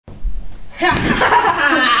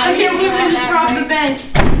I can't believe I just robbed the bank.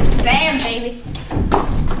 Bam, baby.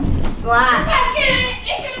 Flat.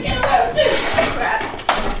 It's gonna get away with this. Crap.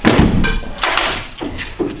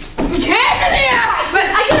 Put your hands in the air! But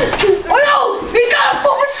I gotta. Oh no! He's got a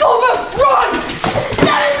foot scoper! Run!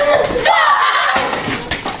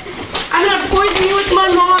 I'm gonna poison you with my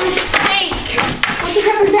mom's steak. What the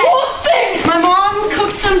heck was that? What steak? My mom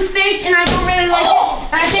cooked some steak and I don't really like it.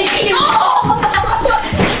 And I think she can.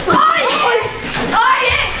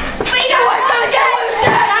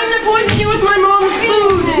 Time to poison you with my mom's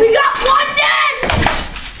food. We got one dead!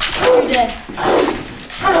 You're dead.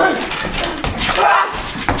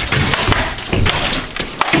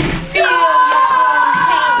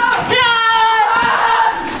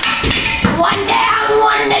 One down,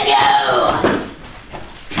 one to go!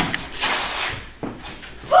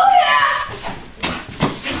 Oh yeah!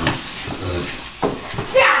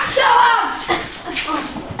 Yeah,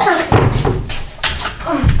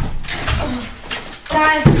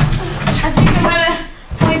 Guys, I think I might have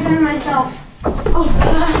poisoned myself.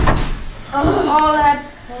 Oh,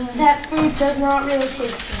 that food does not really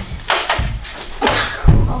taste good.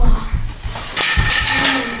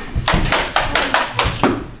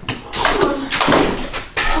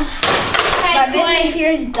 My business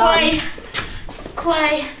here is done.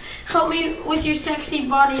 Clay, help me with your sexy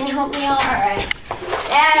body and help me out. Alright. I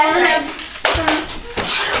Yeah, want to that's have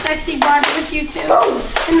some sexy body with you too.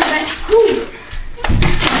 In the bed.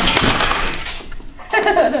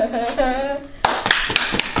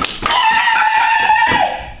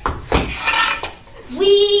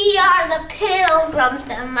 We are the pilgrims,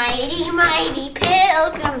 the mighty, mighty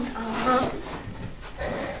pilgrims.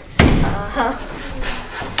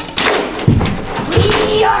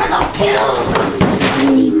 We are the pilgrims, the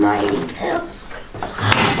mighty, mighty pilgrims.